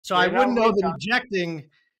So I wouldn't know that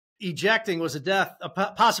ejecting was a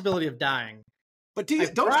possibility of dying. But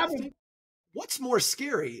what's more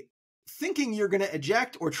scary, thinking you're going to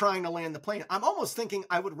eject or trying to land the plane? I'm almost thinking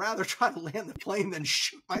I would rather try to land the plane than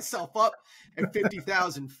shoot myself up at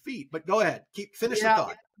 50,000 feet. But go ahead, finish the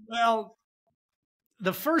thought. Well,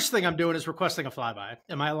 the first thing I'm doing is requesting a flyby.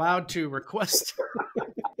 Am I allowed to request?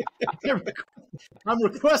 I'm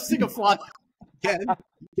requesting a flyby.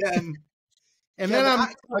 Again. And then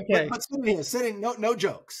okay. But sitting, no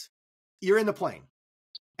jokes. You're in the plane,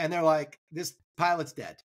 and they're like, "This pilot's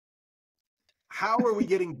dead. How are we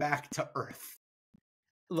getting back to Earth?"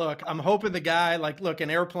 Look, I'm hoping the guy, an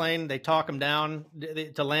airplane, they talk him down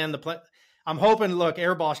to land the plane. I'm hoping,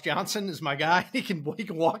 Air Boss Johnson is my guy. He can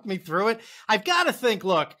walk me through it. I've got to think,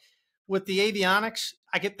 with the avionics,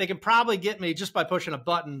 they can probably get me just by pushing a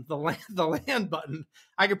button, the land button.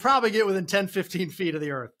 I could probably get within 10, 15 feet of the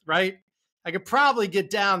Earth, right? I could probably get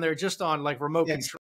down there just on remote control.